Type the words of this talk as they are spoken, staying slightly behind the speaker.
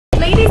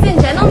Ladies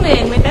and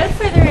gentlemen, without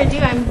further ado,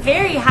 I'm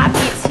very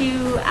happy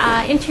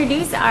to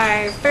introduce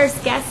our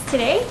first guest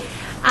today.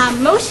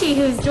 Moshe,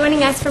 who's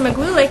joining us from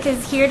ACTUA,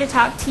 is here to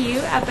talk to you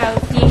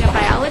about being a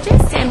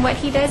biologist and what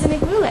he does in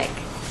ACTUA.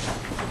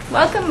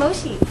 Welcome,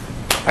 Moshe.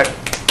 Hi.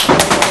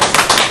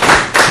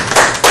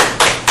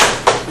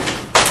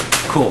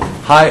 Cool.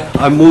 Hi,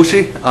 I'm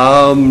Moshe.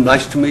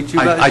 Nice to meet you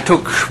guys. I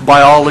took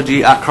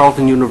biology at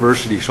Carleton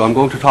University, so I'm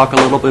going to talk a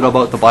little bit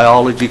about the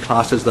biology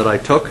classes that I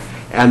took,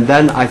 and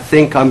then I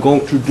think I'm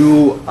going to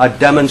do a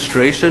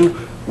demonstration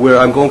where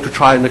I'm going to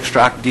try and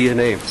extract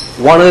DNA.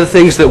 One of the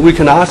things that we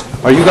can ask,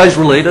 are you guys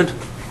related?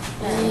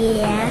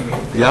 Yeah.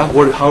 Yeah?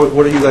 What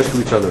are you guys to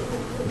each other?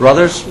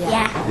 Brothers?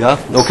 Yeah. Yeah?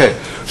 Okay.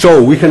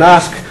 So we can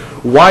ask,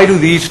 why do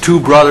these two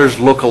brothers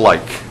look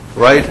alike?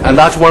 Right? And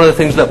that's one of the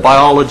things that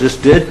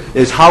biologists did,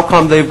 is how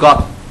come they've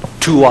got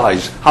two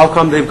eyes? How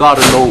come they've got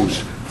a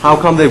nose? How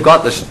come they've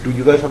got this? Do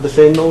you guys have the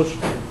same nose?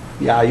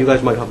 Yeah, you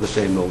guys might have the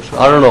same nose.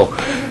 I don't know.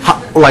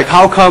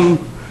 How come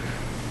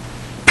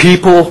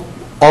people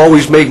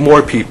always make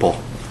more people?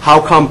 How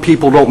come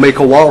people don't make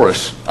a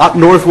walrus? Up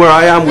north where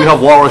I am, we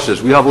have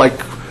walruses. We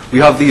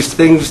have these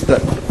things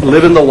that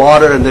live in the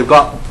water, and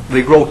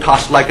they grow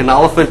tusks like an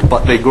elephant,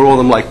 but they grow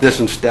them like this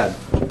instead.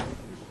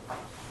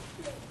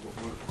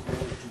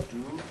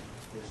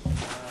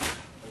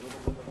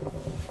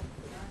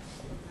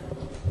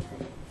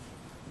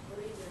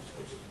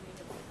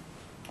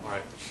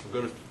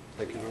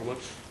 Thank you very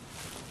much.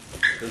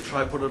 Going to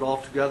try put it all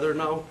together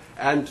now,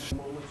 and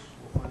moments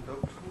we'll find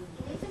out.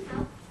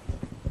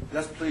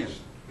 Yes,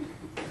 please.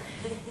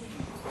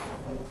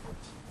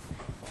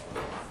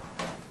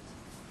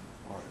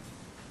 All right.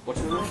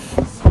 What's your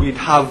name? We'd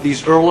have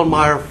these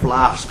Erlenmeyer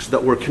flasks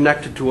that were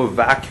connected to a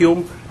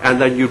vacuum, and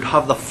then you'd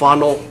have the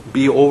funnel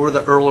be over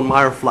the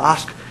Erlenmeyer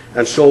flask,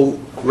 and so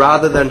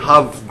rather than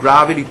have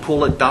gravity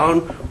pull it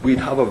down, we'd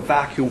have a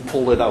vacuum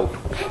pull it out.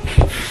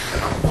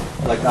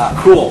 Like that.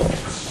 Cool.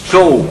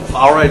 So,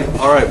 all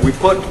right. We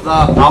put the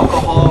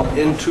alcohol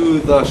into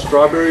the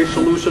strawberry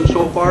solution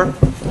so far,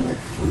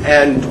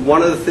 and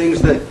one of the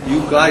things that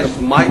you guys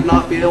might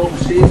not be able to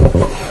see, all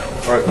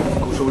right,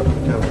 go show it to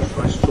the camera,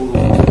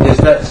 is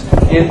that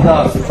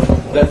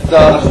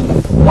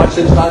what's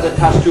inside the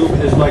test tube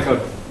is like a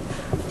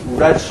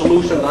red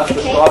solution. That's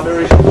the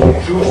strawberry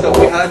juice that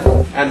we had,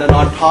 and then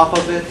on top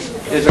of it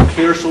is a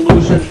clear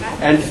solution,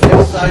 and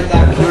inside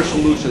that clear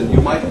solution you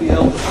might be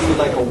able to see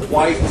like a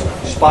white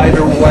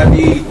spider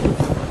webby,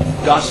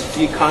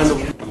 dusty kind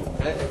of.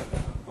 Okay?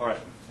 All right.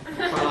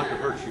 Try not to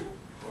hurt you.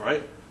 All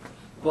right.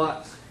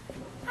 But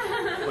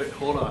wait,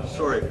 hold on.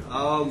 Sorry.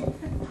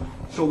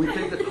 So we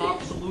take the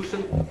top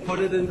solution, put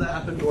it in the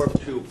Eppendorf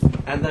tube,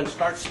 and then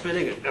start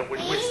spinning it. And when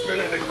we spin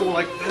it, it go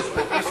like this,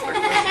 like that.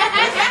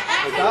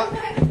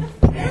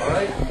 All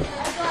right.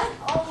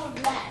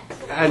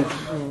 And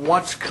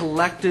what's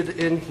collected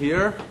in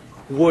here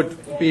would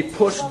be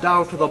pushed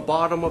down to the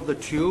bottom of the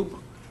tube.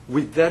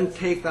 We'd then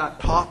take that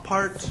top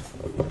part,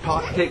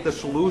 take the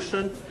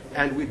solution,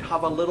 and we'd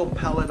have a little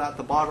pellet at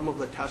the bottom of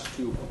the test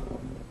tube,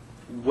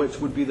 which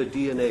would be the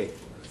DNA.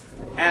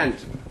 And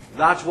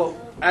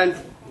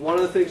one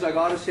of the things I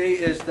gotta say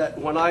is that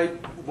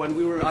when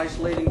we were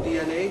isolating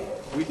DNA,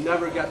 we'd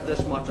never get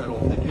this much, I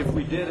don't think. If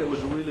we did, it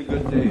was a really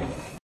good day.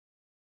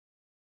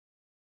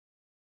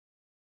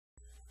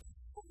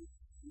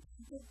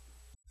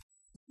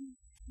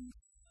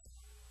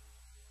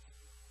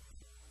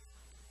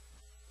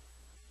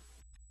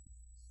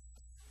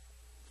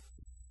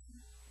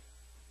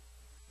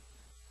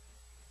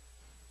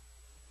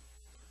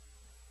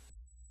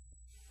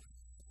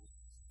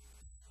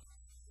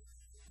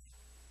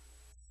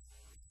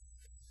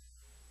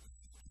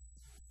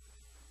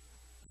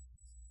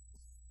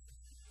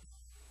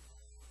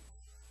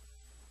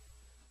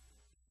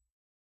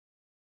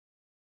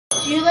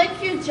 Do you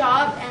like your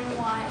job and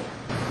why?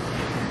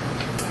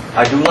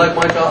 I do like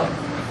my job,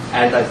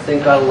 and I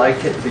think I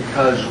like it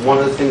because one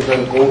of the things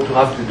I'm going to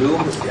have to do,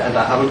 and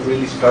I haven't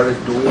really started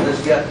doing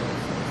this yet,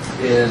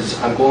 is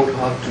I'm going to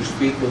have to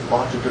speak with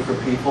lots of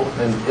different people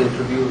and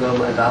interview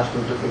them and ask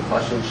them different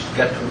questions,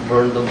 get to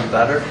learn them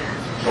better.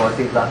 So I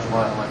think that's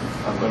why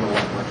I'm going to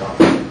like my job.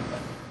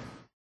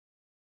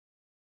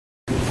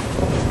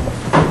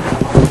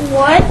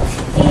 What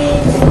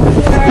is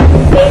your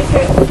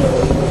favorite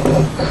food?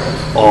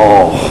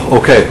 Oh,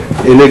 okay.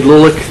 In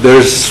Igloolik,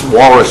 there's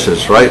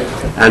walruses, right?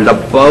 And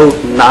about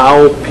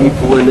now,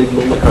 people in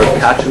Igloolik are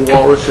catching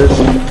walruses.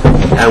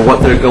 And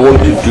what they're going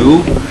to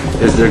do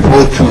is they're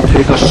going to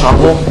take a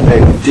shovel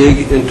and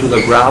dig into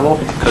the gravel,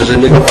 because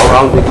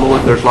around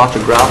Igloolik there's lots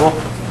of gravel.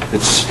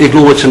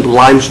 Igloolik's in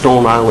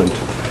Limestone Island,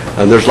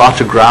 and there's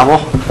lots of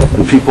gravel,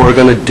 and people are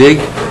going to dig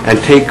and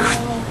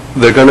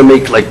they're going to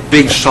make like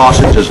big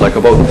sausages, like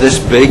about this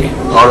big,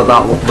 out of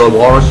the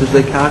walruses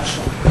they catch,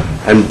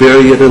 and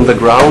bury it in the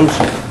ground,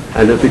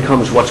 and it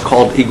becomes what's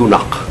called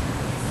iguanak.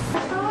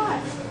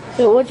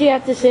 So what do you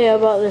have to say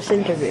about this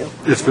interview?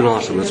 It's been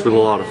awesome. It's been a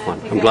lot of fun.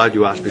 I'm glad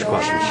you asked these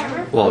questions.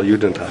 Well, you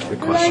didn't ask me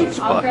questions,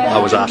 but I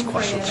was asked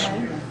questions.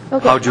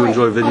 Okay. How'd you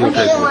enjoy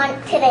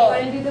videotaping?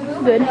 Today.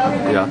 Good.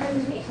 Yeah.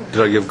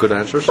 Did I give good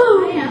answers?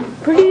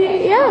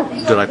 Pretty,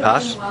 yeah. Did I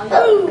pass?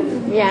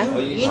 Yeah.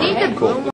 You need the boom.